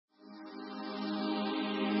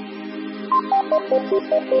Church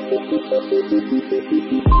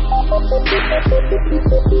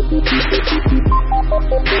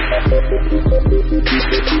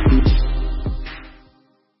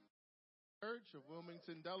of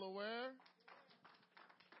Wilmington, Delaware.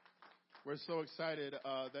 We're so excited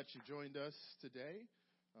that you joined us today.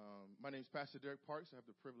 My name is Pastor Derek Parks. I have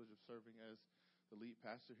the privilege of serving as the lead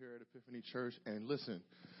pastor here at Epiphany Church. And listen,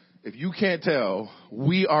 if you can't tell,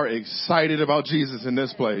 we are excited about Jesus in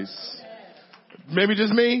this place. Maybe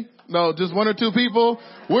just me? No, just one or two people.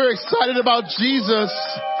 We're excited about Jesus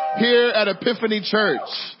here at Epiphany Church.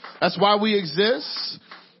 That's why we exist.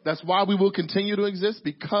 That's why we will continue to exist,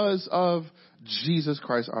 because of Jesus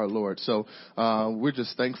Christ our Lord. So we're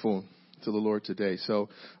just thankful to the Lord today. So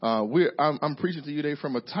I'm preaching to you today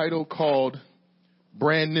from a title called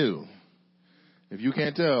Brand New. If you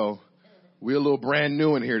can't tell, we're a little brand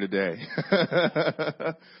new in here today.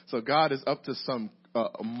 So God is up to some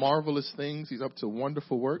marvelous things. He's up to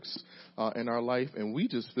wonderful works in our life, and we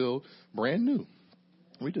just feel brand new.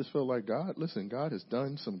 We just feel like God has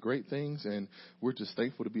done some great things, and we're just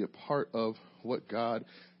thankful to be a part of what God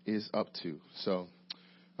is up to. So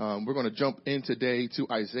we're going to jump in today to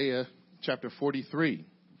Isaiah chapter 43,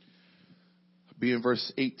 be in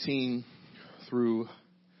verse 18 through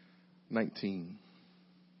 19.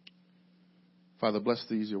 Father, bless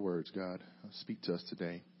these your words, God. Speak to us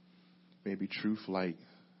today. May it be truth, light,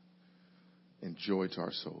 and joy to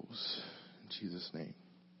our souls. In Jesus' name.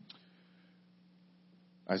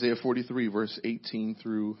 Isaiah 43, verse 18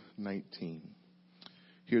 through 19.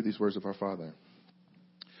 Hear these words of our Father.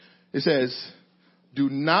 It says, do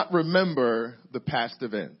not remember the past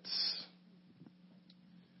events.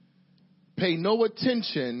 Pay no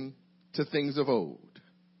attention to things of old.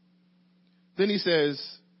 Then he says,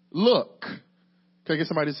 look. Can I get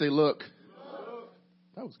somebody to say, look? Look.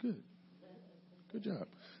 That was good. Good job.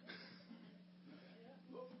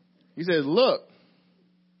 He says, look.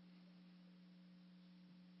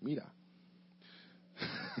 Mira.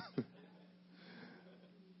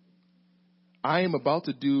 I am about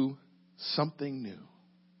to do something new.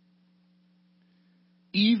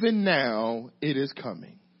 Even now it is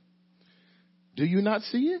coming. Do you not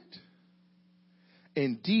see it?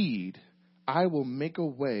 Indeed, I will make a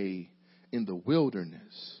way in the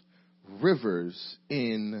wilderness, rivers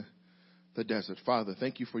in the desert. Father,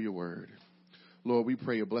 thank you for your word. Lord, we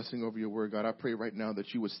pray a blessing over your word, God. I pray right now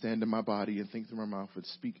that you would stand in my body and think through my mouth and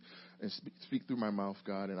speak through my mouth,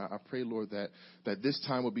 God. And I pray, Lord, that this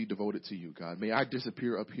time will be devoted to you, God. May I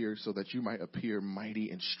disappear up here so that you might appear mighty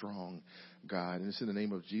and strong, God. And it's in the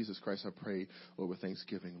name of Jesus Christ I pray, Lord, with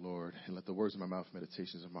thanksgiving, Lord. And let the words of my mouth,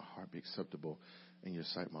 meditations of my heart be acceptable in your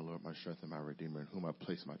sight, my Lord, my strength, and my Redeemer, in whom I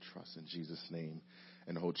place my trust. In Jesus' name.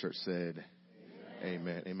 And the whole church said,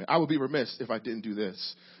 amen. Amen. I would be remiss if I didn't do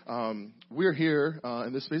this. We're here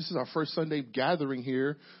in this space. This is our first Sunday gathering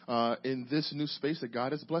here in this new space that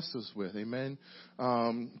God has blessed us with. Amen.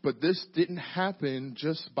 But this didn't happen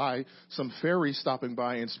just by some fairy stopping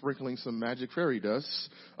by and sprinkling some magic fairy dust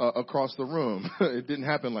across the room. It didn't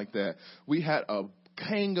happen like that. We had a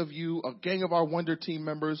gang of our Wonder Team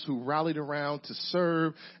members who rallied around to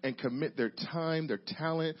serve and commit their time, their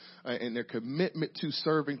talent, and their commitment to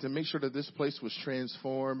serving to make sure that this place was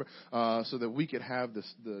transformed so that we could have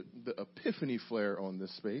the epiphany flare on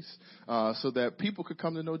this space so that people could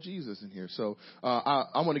come to know Jesus in here. So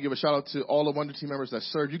I want to give a shout out to all the Wonder Team members that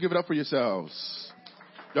served. You give it up for yourselves.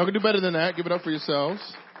 Y'all can do better than that. Give it up for yourselves.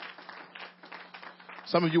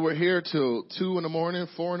 Some of you were here till 2 in the morning,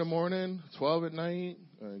 4 in the morning, 12 at night,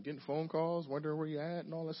 getting phone calls, wondering where you're at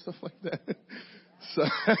and all that stuff like that. So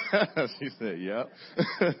she said, yep.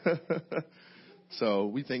 So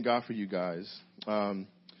we thank God for you guys.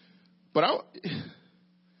 But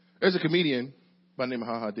there's a comedian by the name of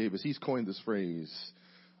HaHa Davis. He's coined this phrase.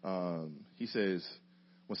 He says,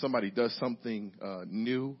 when somebody does something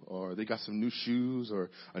new, or they got some new shoes or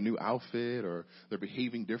a new outfit, or they're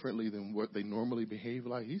behaving differently than what they normally behave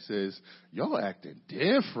like, he says, y'all acting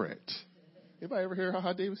different. Anybody ever hear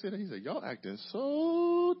HaHa Davis say that? He said, y'all acting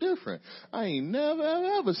so different. I ain't never,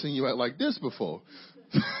 ever seen you act like this before.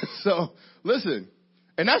 So, listen,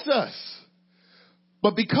 and that's us.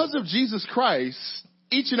 But because of Jesus Christ,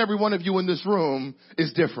 each and every one of you in this room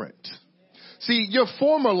is different. See, your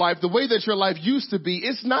former life, the way that your life used to be,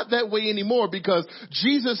 it's not that way anymore because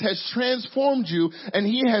Jesus has transformed you and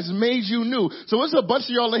he has made you new. So it's a bunch of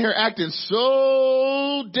y'all in here acting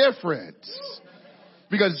so different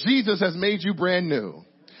because Jesus has made you brand new.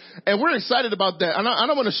 And we're excited about that. And I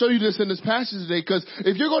want to show you this in this passage today because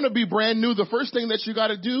if you're going to be brand new, the first thing that you got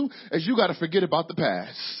to do is you got to forget about the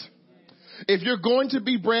past. If you're going to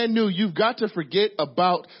be brand new, you've got to forget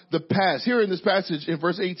about the past. Here in this passage in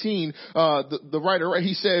verse 18, the writer,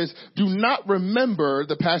 he says, do not remember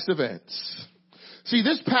the past events. See,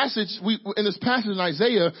 this passage, in this passage in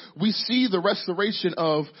Isaiah, we see the restoration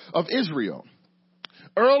of Israel.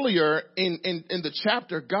 Earlier in the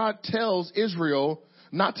chapter, God tells Israel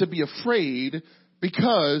not to be afraid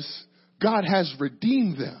because God has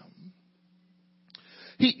redeemed them.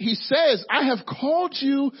 He says, I have called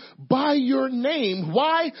you by your name.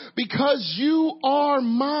 Why? Because you are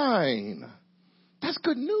mine. That's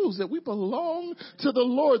good news, that we belong to the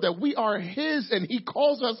Lord, that we are his, and he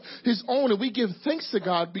calls us his own, and we give thanks to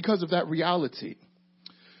God because of that reality.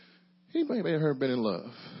 Anybody ever been in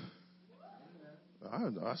love? I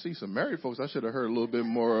don't know. I see some married folks. I should have heard a little bit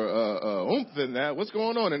more oomph than that. What's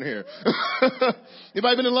going on in here?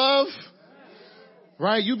 Anybody been in love?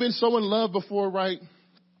 Right? You've been so in love before, right?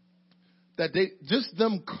 That just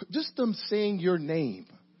them saying your name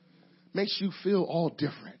makes you feel all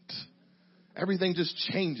different. Everything just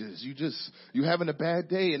changes. You having a bad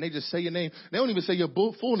day and they just say your name. They don't even say your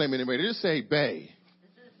full name anymore. They just say Bae.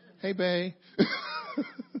 Hey, Bae.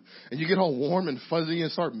 And you get all warm and fuzzy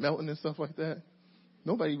and start melting and stuff like that.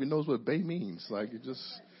 Nobody even knows what Bae means. Like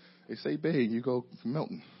they say Bae and you go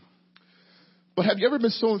melting. But have you ever been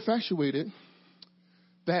so infatuated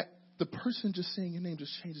that the person just saying your name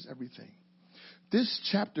just changes everything? This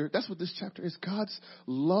chapter, that's what this chapter is. God's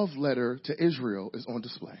love letter to Israel is on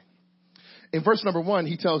display. In verse number 1,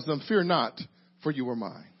 he tells them, fear not, for you are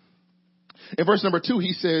mine. In verse number 2,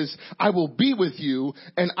 he says, I will be with you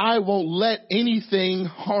and I won't let anything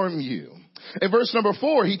harm you. In verse number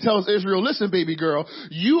 4, he tells Israel, listen, baby girl,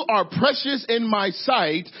 you are precious in my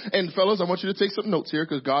sight. And fellas, I want you to take some notes here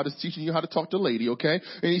because God is teaching you how to talk to a lady, okay?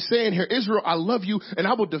 And he's saying here, Israel, I love you and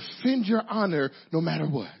I will defend your honor no matter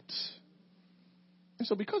what. And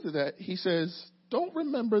so because of that, he says, don't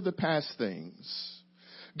remember the past things.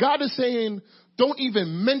 God is saying, don't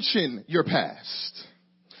even mention your past.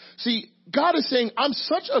 See, God is saying, I'm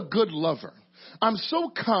such a good lover. I'm so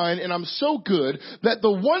kind and I'm so good that the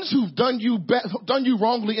ones who've done you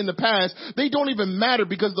wrongly in the past, they don't even matter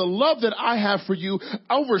because the love that I have for you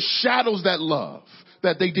overshadows that love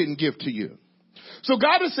that they didn't give to you. So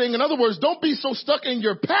God is saying, in other words, don't be so stuck in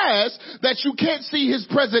your past that you can't see his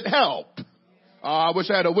present help. I wish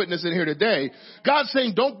I had a witness in here today. God's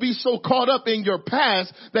saying don't be so caught up in your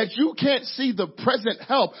past that you can't see the present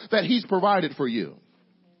help that he's provided for you.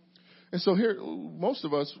 And so here, most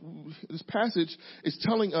of us, this passage is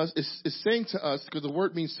telling us, is saying to us, because the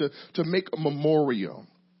word means to make a memorial.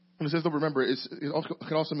 And it says, don't remember, it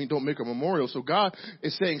can also mean don't make a memorial. So God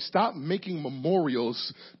is saying stop making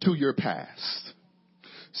memorials to your past.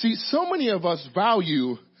 See, so many of us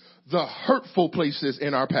value the hurtful places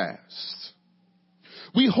in our past.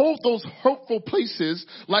 We hold those hurtful places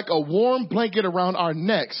like a warm blanket around our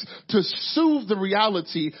necks to soothe the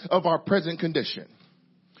reality of our present condition.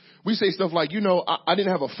 We say stuff like, I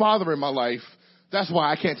didn't have a father in my life. That's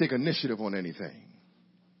why I can't take initiative on anything.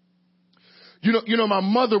 My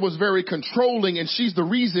mother was very controlling and she's the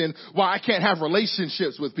reason why I can't have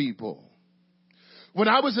relationships with people. When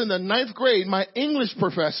I was in the 9th grade, my English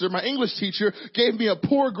teacher gave me a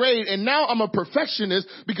poor grade and now I'm a perfectionist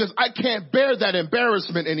because I can't bear that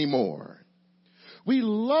embarrassment anymore. We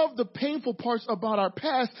love the painful parts about our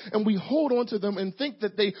past and we hold on to them and think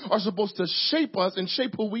that they are supposed to shape us and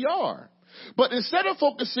shape who we are. But instead of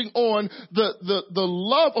focusing on the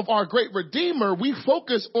love of our great Redeemer, we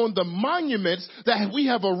focus on the monuments that we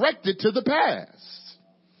have erected to the past.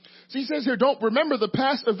 So he says here, don't remember the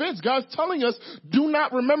past events. God's telling us, do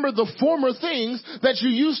not remember the former things that you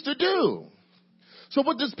used to do. So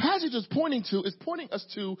what this passage is pointing us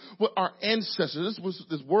to what our ancestors,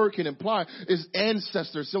 this word can imply, is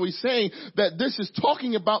ancestors. So he's saying that this is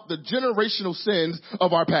talking about the generational sins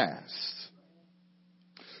of our past.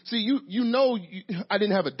 See, I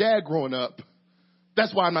didn't have a dad growing up.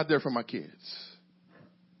 That's why I'm not there for my kids.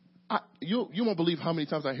 You won't believe how many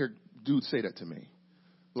times I hear dudes say that to me.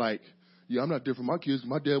 Like, I'm not there for my kids.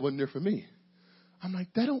 My dad wasn't there for me. I'm like,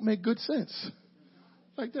 that don't make good sense.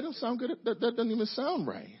 Like, that don't sound good. That doesn't even sound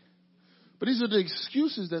right. But these are the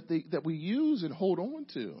excuses that we use and hold on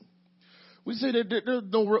to. We say that there's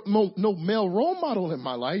no male role model in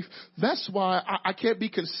my life. That's why I can't be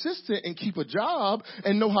consistent and keep a job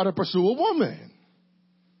and know how to pursue a woman.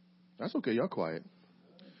 That's okay. Y'all quiet.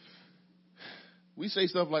 We say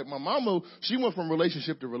stuff like, my mama, she went from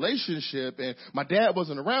relationship to relationship and my dad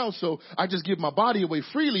wasn't around, so I just give my body away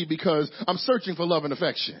freely because I'm searching for love and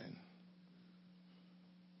affection.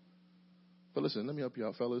 But listen, let me help you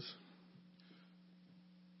out, fellas.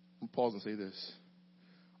 I'm going to pause and say this.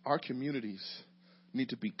 our communities need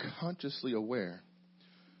to be consciously aware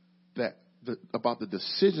that about the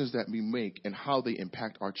decisions that we make and how they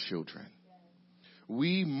impact our children.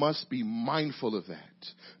 We must be mindful of that.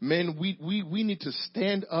 Men, we need to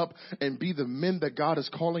stand up and be the men that God is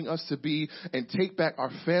calling us to be and take back our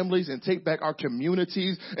families and take back our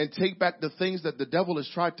communities and take back the things that the devil has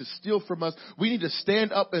tried to steal from us. We need to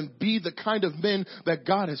stand up and be the kind of men that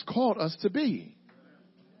God has called us to be.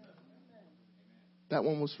 That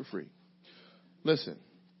one was for free. Listen,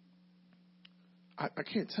 I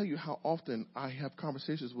can't tell you how often I have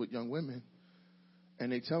conversations with young women and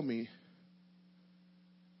they tell me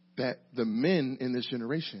that the men in this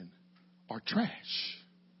generation are trash.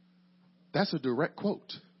 That's a direct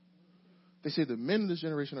quote. They say the men in this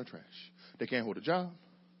generation are trash. They can't hold a job.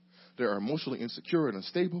 They are emotionally insecure and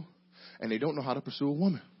unstable, and they don't know how to pursue a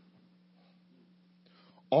woman.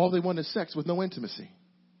 All they want is sex with no intimacy.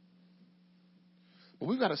 But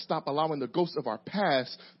we've got to stop allowing the ghosts of our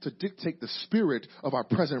past to dictate the spirit of our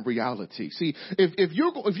present reality. See, if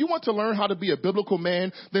you want to learn how to be a biblical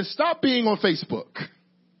man, then stop being on Facebook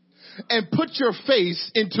and put your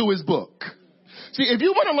face into his book. See, if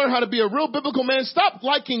you want to learn how to be a real biblical man, stop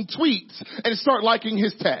liking tweets and start liking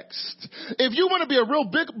his text. If you want to be a real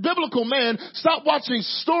biblical man, stop watching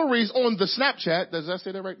stories on the Snapchat. Does I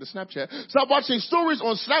say that right? The Snapchat. Stop watching stories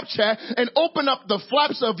on Snapchat and open up the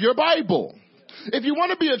flaps of your Bible. If you want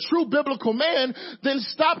to be a true biblical man, then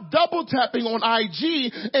stop double tapping on IG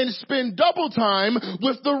and spend double time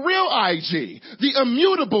with the real IG, the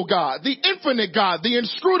immutable God, the infinite God, the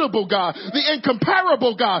inscrutable God, the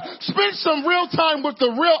incomparable God. Spend some real time with the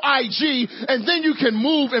real IG, and then you can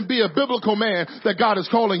move and be a biblical man that God is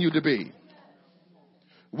calling you to be.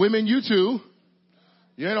 Women, you too,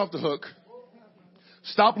 you ain't off the hook.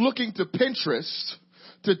 Stop looking to Pinterest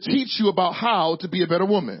to teach you about how to be a better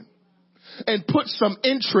woman. And put some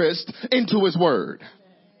interest into his word.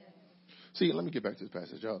 See, let me get back to this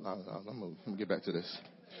passage. I'm going to get back to this.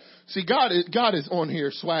 See, God is on here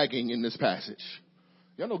swagging in this passage.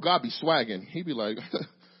 Y'all know God be swagging. He be like,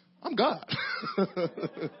 I'm God.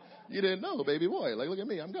 You didn't know, baby boy. Like, look at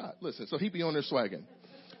me. I'm God. Listen, so he be on there swagging.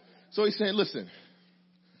 So he's saying, listen,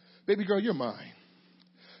 baby girl, you're mine.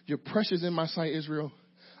 You're precious in my sight, Israel.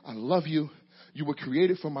 I love you. You were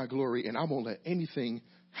created for my glory, and I won't let anything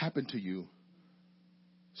happen to you.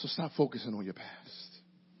 So stop focusing on your past.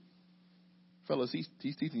 Fellas, he's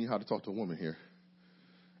teaching you how to talk to a woman here.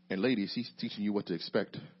 And ladies, he's teaching you what to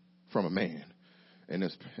expect from a man in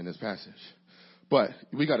this passage. But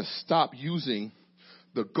we got to stop using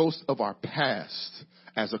the ghost of our past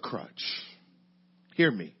as a crutch.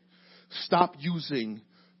 Hear me. Stop using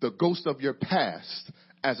the ghost of your past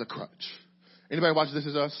as a crutch. Anybody watch This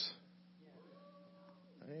Is Us?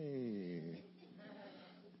 Hey.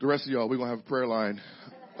 The rest of y'all, we're going to have a prayer line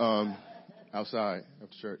outside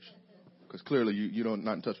after church. Because clearly you don't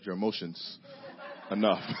not in touch with your emotions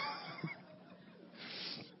enough.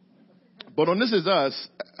 But on This Is Us,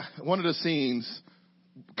 one of the scenes,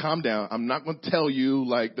 calm down. I'm not going to tell you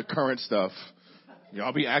like the current stuff.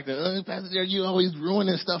 Y'all be acting, Pastor, you always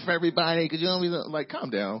ruining stuff for everybody because you always, like, calm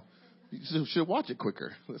down. You should watch it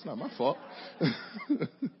quicker. That's not my fault.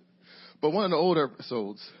 But one of the older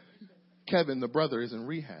episodes, Kevin, the brother, is in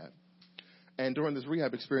rehab. And during this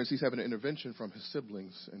rehab experience, he's having an intervention from his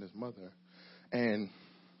siblings and his mother. And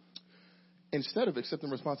instead of accepting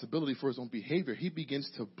responsibility for his own behavior, he begins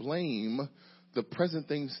to blame the present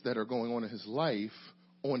things that are going on in his life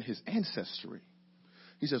on his ancestry.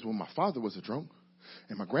 He says, well, my father was a drunk,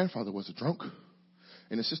 and my grandfather was a drunk.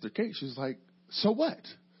 And his sister Kate, she's like, so what?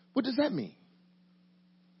 What does that mean?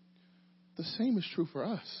 The same is true for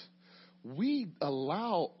us. We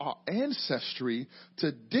allow our ancestry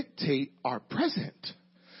to dictate our present.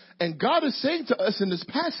 And God is saying to us in this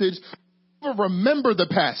passage, remember the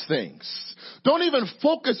past things. Don't even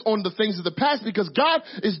focus on the things of the past because God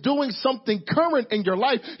is doing something current in your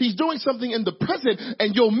life. He's doing something in the present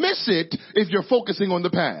and you'll miss it if you're focusing on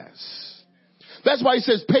the past. That's why he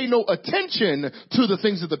says pay no attention to the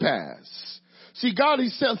things of the past. See, God,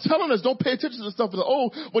 he's telling us don't pay attention to the stuff of the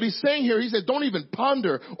old. What he's saying here, he said don't even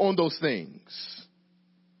ponder on those things.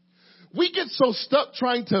 We get so stuck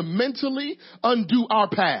trying to mentally undo our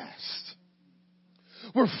past.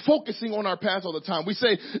 We're focusing on our past all the time. We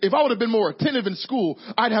say, if I would have been more attentive in school,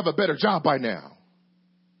 I'd have a better job by now.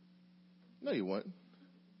 No, you wouldn't.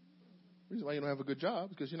 The reason why you don't have a good job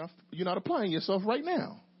is because you're not applying yourself right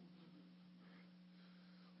now.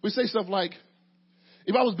 We say stuff like,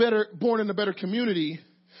 if I was born in a better community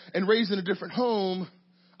and raised in a different home,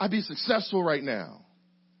 I'd be successful right now.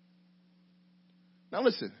 Now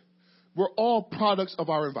listen, we're all products of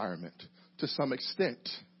our environment to some extent.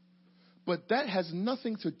 But that has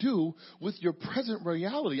nothing to do with your present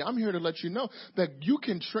reality. I'm here to let you know that you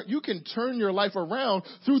can turn your life around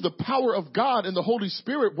through the power of God and the Holy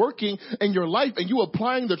Spirit working in your life, and you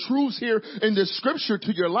applying the truths here in this scripture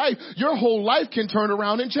to your life. Your whole life can turn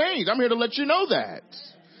around and change. I'm here to let you know that.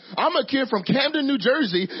 I'm a kid from Camden, New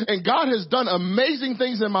Jersey, and God has done amazing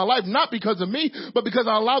things in my life, not because of me, but because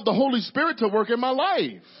I allowed the Holy Spirit to work in my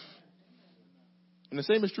life. And the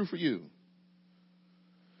same is true for you.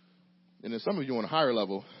 And then some of you on a higher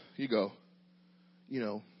level, you go,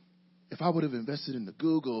 if I would have invested in the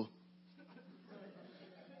Google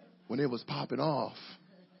when it was popping off,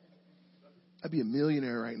 I'd be a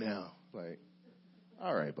millionaire right now. Like,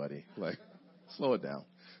 all right, buddy. Like, slow it down.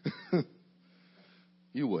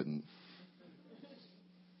 You wouldn't.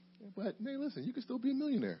 But, hey, listen, you can still be a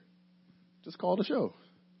millionaire. Just call the show.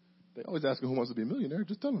 They always ask who wants to be a millionaire.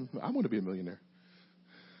 Just tell them, I want to be a millionaire.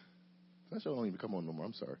 That show don't even come on no more.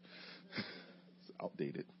 I'm sorry. It's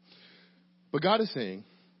outdated. But God is saying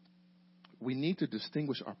we need to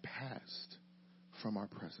distinguish our past from our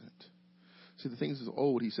present. See, the things of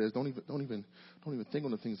old, he says, don't even think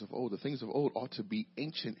on the things of old. The things of old ought to be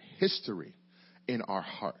ancient history in our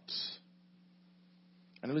hearts.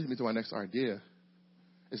 And it leads me to my next idea,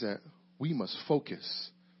 is that we must focus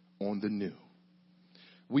on the new.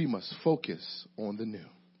 We must focus on the new.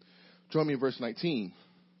 Join me in verse 19.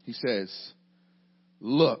 He says,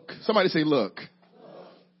 look. Somebody say, look.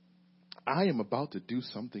 I am about to do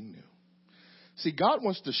something new. See, God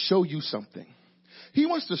wants to show you something. He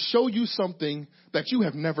wants to show you something that you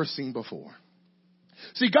have never seen before.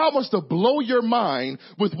 See, God wants to blow your mind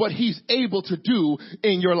with what he's able to do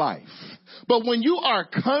in your life. But when you are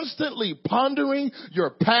constantly pondering your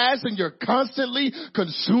past and you're constantly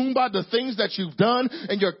consumed by the things that you've done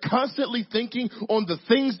and you're constantly thinking on the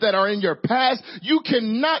things that are in your past, you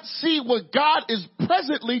cannot see what God is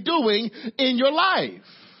presently doing in your life.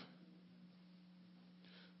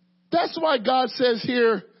 That's why God says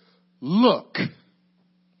here, look.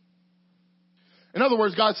 In other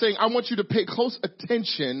words, God's saying, I want you to pay close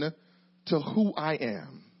attention to who I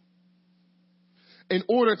am in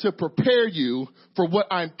order to prepare you for what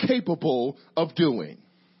I'm capable of doing.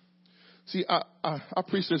 See, I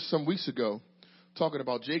preached this some weeks ago talking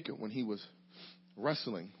about Jacob when he was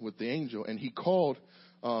wrestling with the angel, and he called,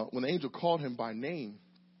 when the angel called him by name,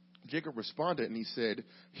 Jacob responded and he said,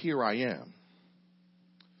 here I am.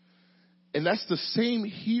 And that's the same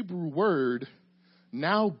Hebrew word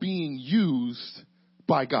now being used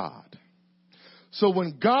by God. So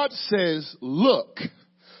when God says, look,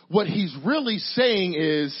 what he's really saying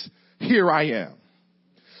is, here I am.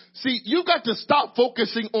 See, you got to stop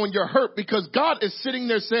focusing on your hurt because God is sitting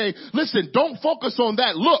there saying, listen, don't focus on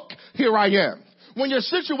that. Look, here I am. When your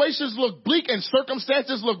situations look bleak and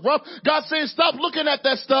circumstances look rough, God says, stop looking at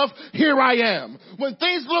that stuff. Here I am. When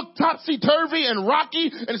things look topsy-turvy and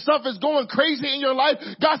rocky and stuff is going crazy in your life,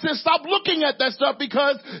 God says, stop looking at that stuff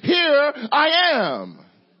because here I am.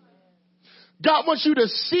 God wants you to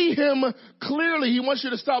see him clearly. He wants you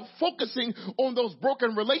to stop focusing on those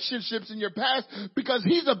broken relationships in your past because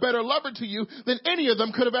he's a better lover to you than any of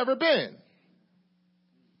them could have ever been.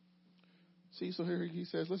 See, so here he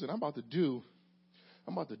says, listen, I'm about to do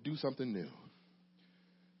something new.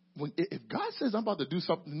 If God says I'm about to do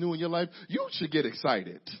something new in your life, you should get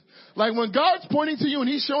excited. Like when God's pointing to you and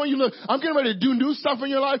he's showing you, look, I'm getting ready to do new stuff in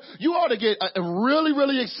your life, you ought to get really,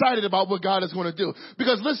 really excited about what God is going to do.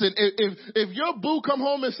 Because listen, if your boo come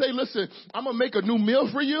home and say, listen, I'm going to make a new meal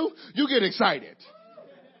for you, you get excited.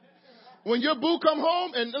 When your boo come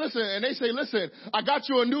home and listen, and they say, listen, I got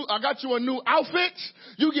you a new outfit,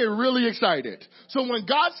 you get really excited. So when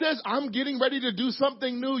God says, I'm getting ready to do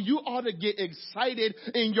something new, you ought to get excited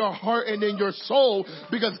in your heart and in your soul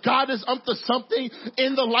because God is up to something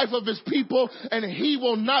in the life of his people and he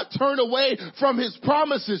will not turn away from his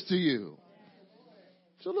promises to you.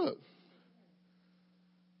 So look,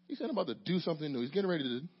 he said I'm about to do something new. He's getting ready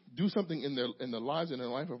to do something in the lives and in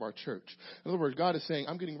the life of our church. In other words, God is saying,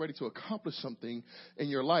 I'm getting ready to accomplish something in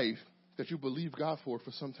your life that you believe God for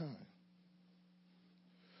some time.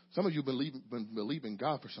 Some of you been believing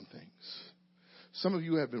God for some things. Some of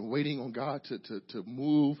you have been waiting on God to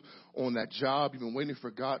move on that job. You've been waiting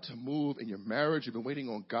for God to move in your marriage. You've been waiting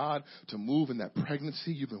on God to move in that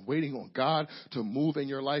pregnancy. You've been waiting on God to move in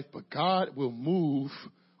your life. But God will move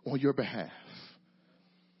on your behalf.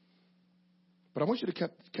 But I want you to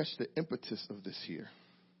catch the impetus of this here.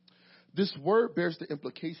 This word bears the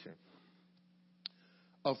implication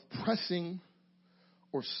of pressing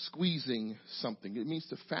or squeezing something. It means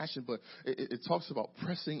to fashion, but it talks about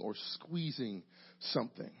pressing or squeezing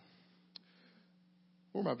something.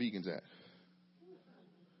 Where are my vegans at?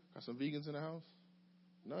 Got some vegans in the house?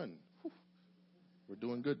 None. Whew. We're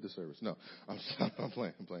doing good this service. No, I'm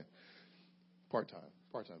playing. Part-time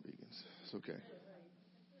vegans. It's okay.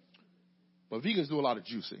 But vegans do a lot of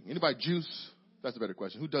juicing. Anybody juice? That's a better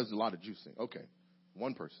question. Who does a lot of juicing? Okay.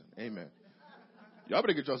 One person. Amen. Y'all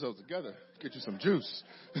better get yourselves together. Get you some juice.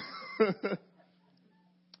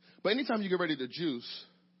 But anytime you get ready to juice,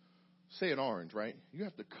 say an orange, right? You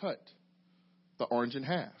have to cut the orange in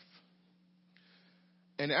half.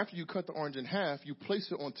 And after you cut the orange in half, you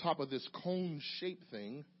place it on top of this cone-shaped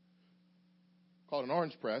thing called an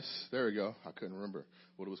orange press. There we go. I couldn't remember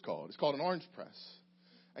what it was called. It's called an orange press.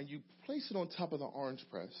 And you place it on top of the orange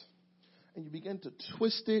press, and you begin to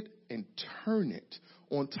twist it and turn it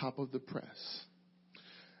on top of the press.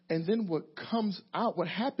 And then what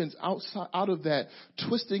happens out of that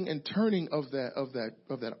twisting and turning of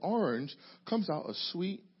that orange comes out a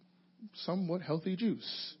sweet, somewhat healthy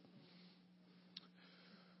juice.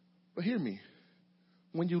 But hear me.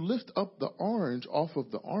 When you lift up the orange off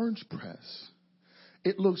of the orange press,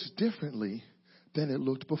 it looks differently than it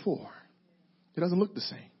looked before. It doesn't look the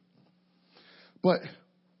same. But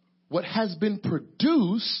what has been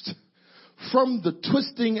produced from the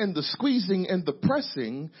twisting and the squeezing and the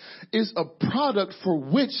pressing is a product for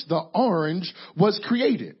which the orange was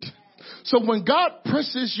created. So when God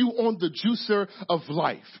presses you on the juicer of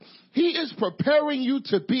life, He is preparing you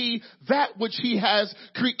to be that which He has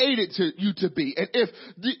created you to be. And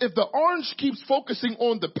if the orange keeps focusing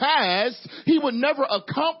on the past, he would never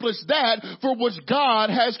accomplish that for which God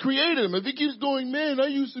has created him. If he keeps going, man, I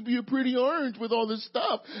used to be a pretty orange with all this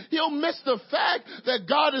stuff, he'll miss the fact that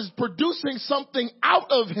God is producing something out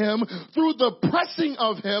of him through the pressing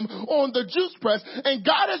of him on the juice press. And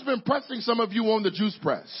God has been pressing some of you on the juice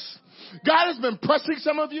press. God has been pressing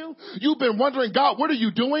some of you. You've been wondering, God, what are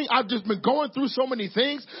you doing? I've just been going through so many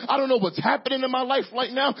things. I don't know what's happening in my life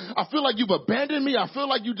right now. I feel like you've abandoned me. I feel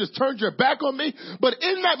like you just turned your back on me. But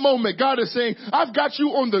in that moment, God is saying, I've got you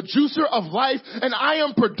on the juicer of life, and I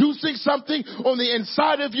am producing something on the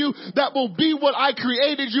inside of you that will be what I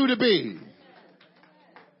created you to be.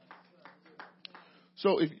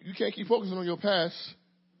 So if you can't keep focusing on your past,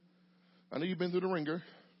 I know you've been through the ringer,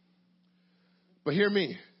 but hear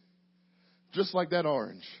me. Just like that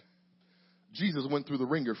orange, Jesus went through the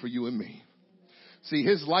ringer for you and me. See,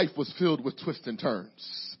 his life was filled with twists and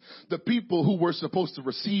turns. The people who were supposed to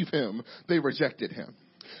receive him, they rejected him.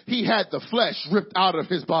 He had the flesh ripped out of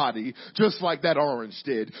his body, just like that orange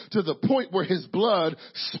did, to the point where his blood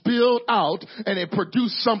spilled out and it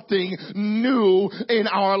produced something new in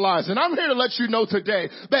our lives. And I'm here to let you know today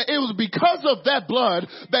that it was because of that blood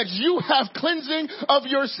that you have cleansing of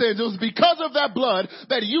your sins. It was because of that blood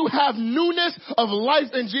that you have newness of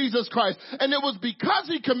life in Jesus Christ. And it was because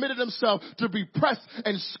he committed himself to be pressed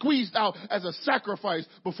and squeezed out as a sacrifice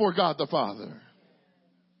before God the Father.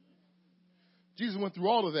 Jesus went through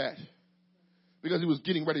all of that because he was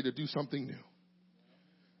getting ready to do something new.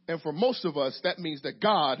 And for most of us, that means that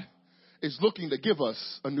God is looking to give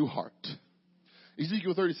us a new heart.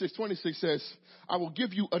 Ezekiel 36:26 says, I will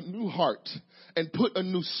give you a new heart and put a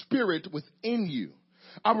new spirit within you.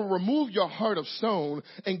 I will remove your heart of stone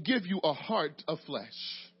and give you a heart of flesh.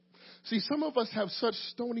 See, some of us have such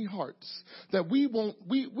stony hearts that we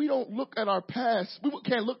don't look at our past. We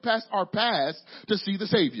can't look past our past to see the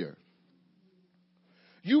Savior.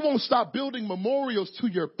 You won't stop building memorials to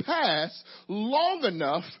your past long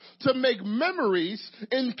enough to make memories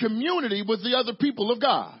in community with the other people of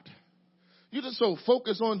God. You just so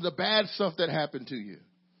focus on the bad stuff that happened to you,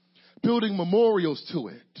 building memorials to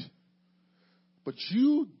it. But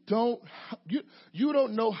you don't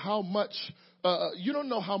know how much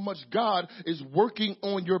God is working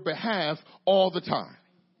on your behalf all the time.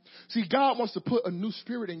 See, God wants to put a new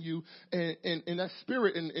spirit in you, and that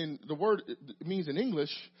spirit, in the word it means in English,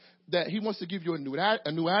 that he wants to give you a new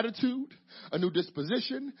attitude, a new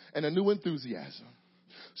disposition, and a new enthusiasm.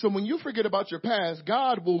 So when you forget about your past,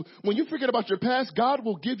 God will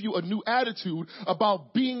give you a new attitude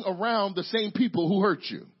about being around the same people who hurt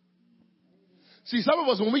you. See, some of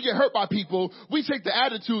us, when we get hurt by people, we take the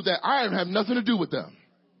attitude that I have nothing to do with them.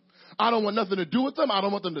 I don't want nothing to do with them. I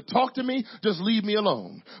don't want them to talk to me. Just leave me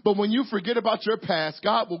alone. But when you forget about your past,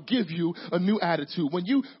 God will give you a new attitude. When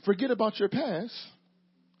you forget about your past,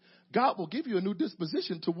 God will give you a new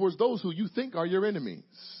disposition towards those who you think are your enemies.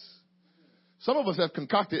 Some of us have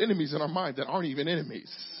concocted enemies in our mind that aren't even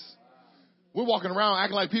enemies. We're walking around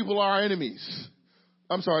acting like people are our enemies.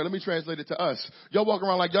 I'm sorry, let me translate it to us. Y'all walk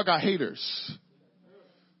around like y'all got haters.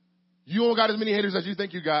 You don't got as many haters as you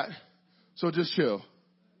think you got, so just chill.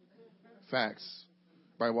 Facts.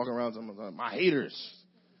 Everybody walking around, my haters.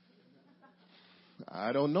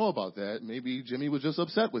 I don't know about that. Maybe Jimmy was just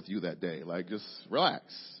upset with you that day. Like, just relax.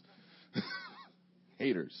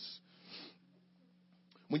 Haters.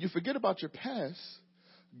 When you forget about your past,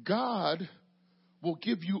 God will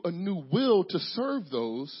give you a new will to serve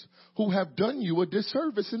those who have done you a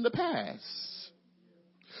disservice in the past.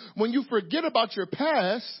 When you forget about your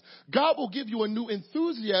past, God will give you a new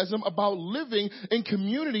enthusiasm about living in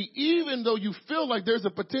community, even though you feel like there's a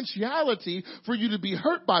potentiality for you to be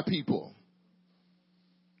hurt by people.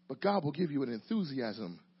 But God will give you an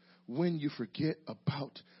enthusiasm when you forget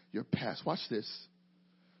about your past. Watch this.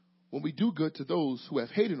 When we do good to those who have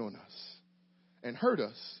hated on us and hurt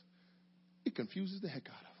us, it confuses the heck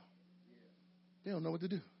out of them. They don't know what to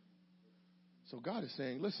do. So God is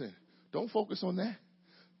saying, listen, don't focus on that.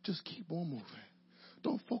 Just keep on moving.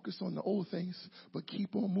 Don't focus on the old things, but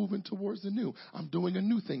keep on moving towards the new. I'm doing a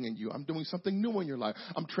new thing in you. I'm doing something new in your life.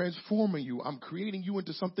 I'm transforming you. I'm creating you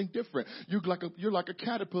into something different. You're like a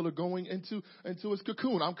caterpillar going into its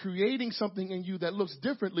cocoon. I'm creating something in you that looks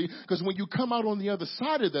differently, because when you come out on the other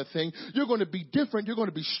side of that thing, you're going to be different. You're going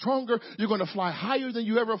to be stronger. You're going to fly higher than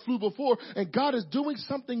you ever flew before. And God is doing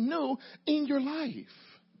something new in your life.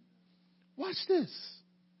 Watch this.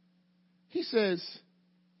 He says,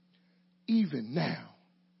 even now.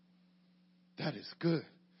 That is good.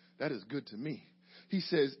 That is good to me. He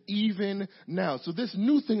says, even now. So this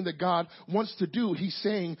new thing that God wants to do, he's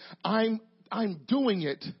saying, I'm doing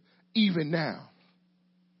it even now.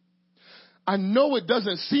 I know it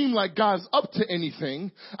doesn't seem like God's up to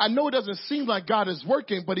anything. I know it doesn't seem like God is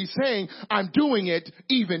working, but he's saying, I'm doing it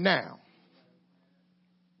even now.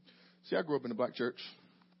 See, I grew up in a black church,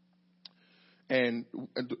 and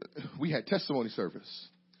we had testimony service.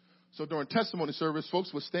 So during testimony service,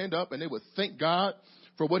 folks would stand up and they would thank God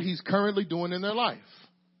for what he's currently doing in their life,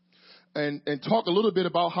 and talk a little bit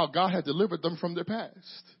about how God had delivered them from their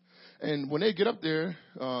past. And when they get up there,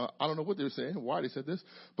 I don't know what they're saying, why they said this,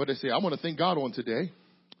 but they say, I want to thank God on today,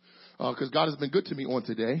 because God has been good to me on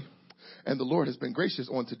today. And the Lord has been gracious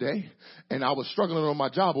on today. And I was struggling on my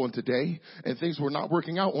job on today. And things were not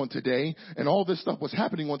working out on today. And all this stuff was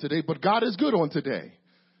happening on today. But God is good on today.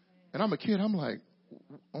 And I'm a kid. I'm like,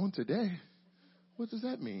 on today? What does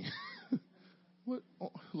that mean?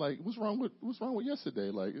 What's wrong with yesterday?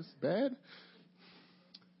 Like, it's bad?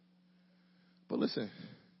 But listen,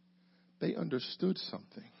 they understood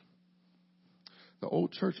something. The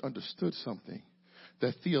old church understood something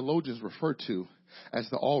that theologians refer to as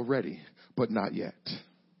the already, but not yet,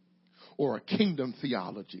 or a kingdom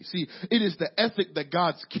theology. See, it is the ethic that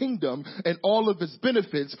God's kingdom and all of its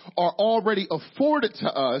benefits are already afforded to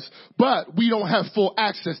us, but we don't have full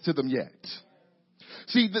access to them yet.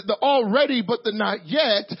 See, the already but the not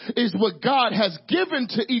yet is what God has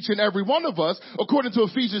given to each and every one of us. According to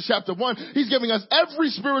Ephesians chapter 1, he's giving us every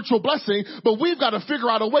spiritual blessing, but we've got to figure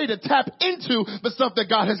out a way to tap into the stuff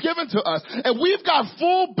that God has given to us. And we've got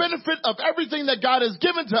full benefit of everything that God has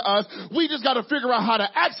given to us. We just got to figure out how to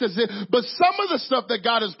access it. But some of the stuff that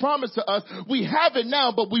God has promised to us, we have it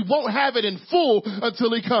now, but we won't have it in full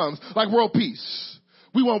until he comes. Like world peace.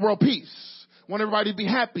 We want world peace. Want everybody to be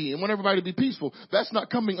happy and want everybody to be peaceful. That's not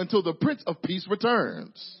coming until the Prince of Peace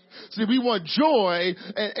returns. See, we want joy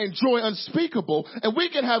and joy unspeakable. And we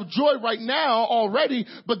can have joy right now already,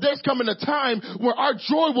 but there's coming a time where our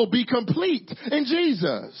joy will be complete in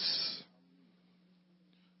Jesus.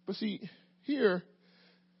 But see, here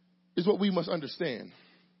is what we must understand.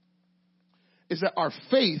 Is that our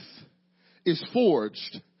faith is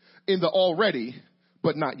forged in the already,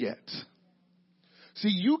 but not yet. See,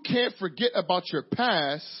 you can't forget about your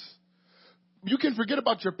past. You can forget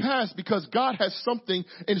about your past because God has something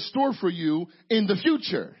in store for you in the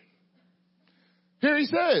future. Here he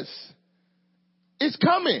says, it's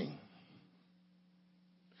coming.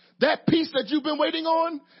 That peace that you've been waiting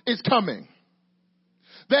on is coming.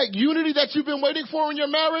 That unity that you've been waiting for in your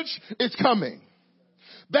marriage is coming.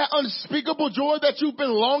 That unspeakable joy that you've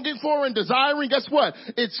been longing for and desiring, guess what?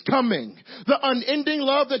 It's coming. The unending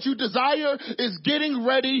love that you desire is getting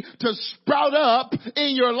ready to sprout up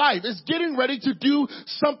in your life. It's getting ready to do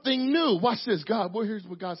something new. Watch this, God. Well, here's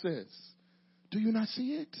what God says. Do you not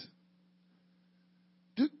see it?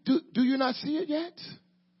 Do you not see it yet?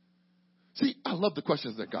 See, I love the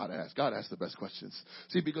questions that God asks. God asks the best questions.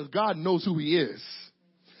 See, because God knows who he is.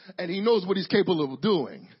 And he knows what he's capable of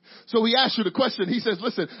doing. So he asks you the question. He says,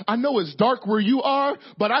 listen, I know it's dark where you are,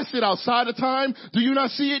 but I sit outside of time. Do you not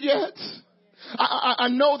see it yet? I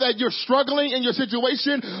know that you're struggling in your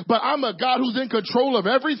situation, but I'm a God who's in control of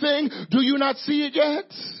everything. Do you not see it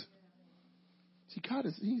yet? See, God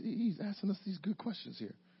he's asking us these good questions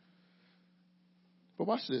here. But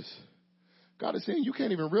watch this. God is saying you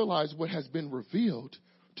can't even realize what has been revealed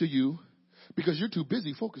to you because you're too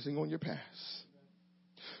busy focusing on your past.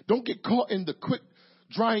 Don't get caught in the quick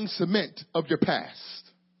drying cement of your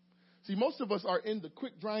past. See, most of us are in the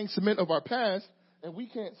quick drying cement of our past, and we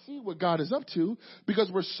can't see what God is up to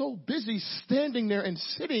because we're so busy standing there and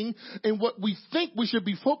sitting in what we think we should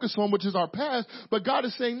be focused on, which is our past. But God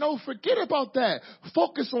is saying, no, forget about that.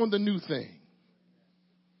 Focus on the new thing.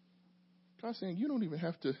 God's saying you don't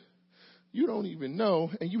even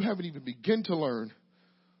know, and you haven't even begun to learn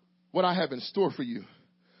what I have in store for you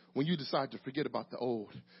when you decide to forget about the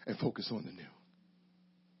old and focus on the new.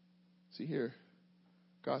 See here,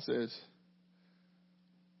 God says,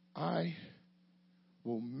 I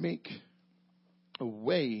will make a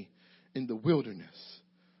way in the wilderness,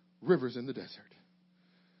 rivers in the desert.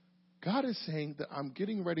 God is saying that I'm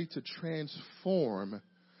getting ready to transform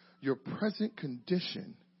your present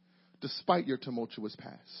condition despite your tumultuous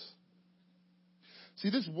past. See,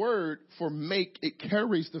 this word for make, it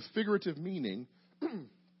carries the figurative meaning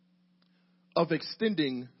of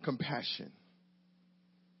extending compassion.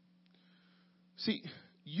 See,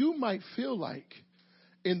 you might feel like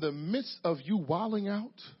in the midst of you wilding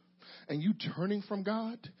out and you turning from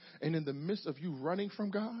God, and in the midst of you running from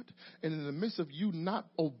God, and in the midst of you not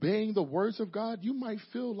obeying the words of God, you might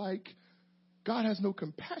feel like God has no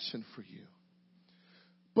compassion for you.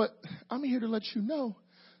 But I'm here to let you know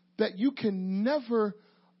that you can never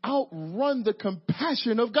outrun the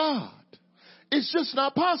compassion of God. It's just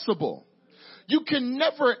not possible. You can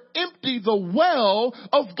never empty the well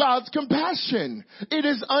of God's compassion. It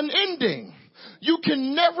is unending. You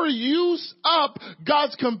can never use up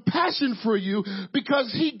God's compassion for you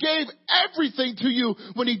because he gave everything to you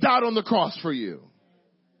when he died on the cross for you.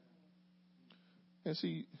 And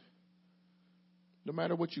see, no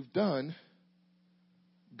matter what you've done,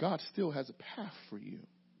 God still has a path for you.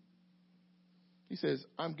 He says,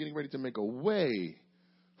 I'm getting ready to make a way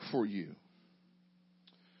for you.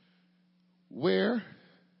 Where?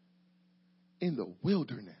 In the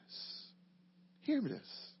wilderness. Hear this.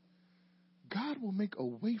 God will make a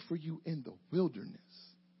way for you in the wilderness.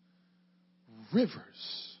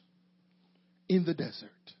 Rivers in the desert.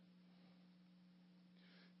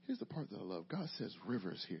 Here's the part that I love. God says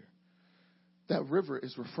rivers here. That river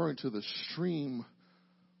is referring to the stream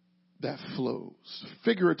that flows.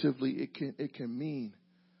 Figuratively, it can mean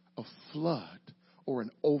a flood or an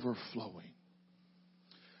overflowing.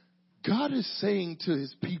 God is saying to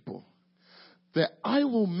his people that I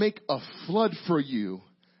will make a flood for you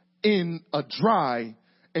in a dry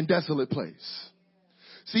and desolate place.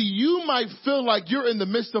 See, you might feel like you're in the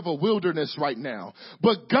midst of a wilderness right now,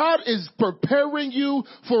 but God is preparing you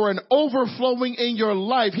for an overflowing in your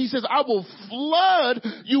life. He says, I will flood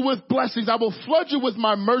you with blessings. I will flood you with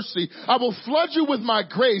my mercy. I will flood you with my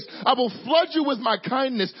grace. I will flood you with my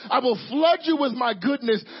kindness. I will flood you with my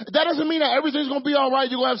goodness. That doesn't mean that everything's going to be all right.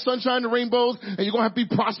 You're going to have sunshine and rainbows and you're going to be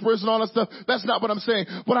prosperous and all that stuff. That's not what I'm saying.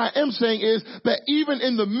 What I am saying is that even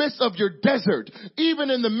in the midst of your desert,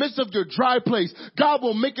 even in the midst of your dry place, God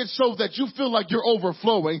will make it so that you feel like you're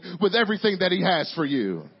overflowing with everything that he has for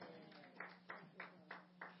you.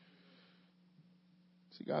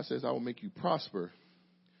 See, God says, I will make you prosper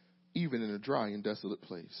even in a dry and desolate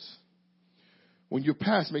place. When your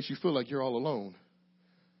past makes you feel like you're all alone,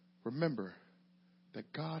 remember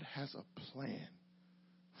that God has a plan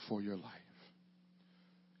for your life.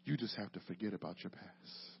 You just have to forget about your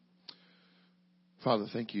past. Father,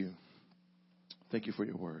 thank you. Thank you for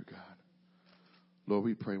your word, God. Lord,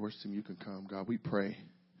 we pray, worship team, you can come. God, we pray,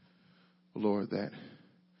 Lord, that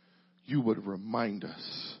you would remind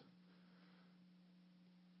us,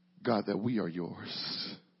 God, that we are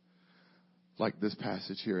yours. Like this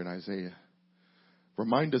passage here in Isaiah.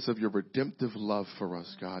 Remind us of your redemptive love for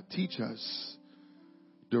us, God. Teach us,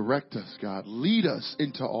 direct us, God. Lead us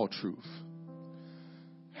into all truth.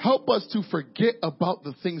 Help us to forget about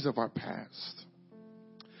the things of our past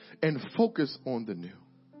and focus on the new.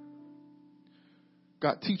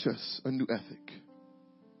 God, teach us a new ethic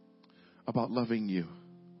about loving you.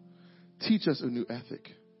 Teach us a new ethic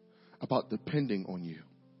about depending on you.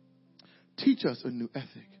 Teach us a new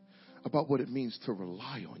ethic about what it means to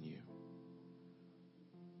rely on you.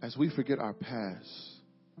 As we forget our past,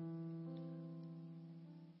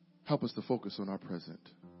 help us to focus on our present.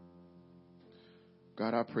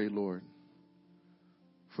 God, I pray, Lord,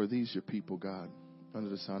 for these your people, God, under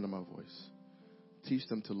the sound of my voice. Teach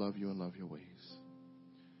them to love you and love your ways.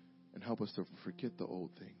 And help us to forget the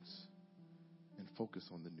old things and focus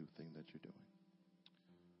on the new thing that you're doing.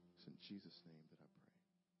 It's in Jesus' name.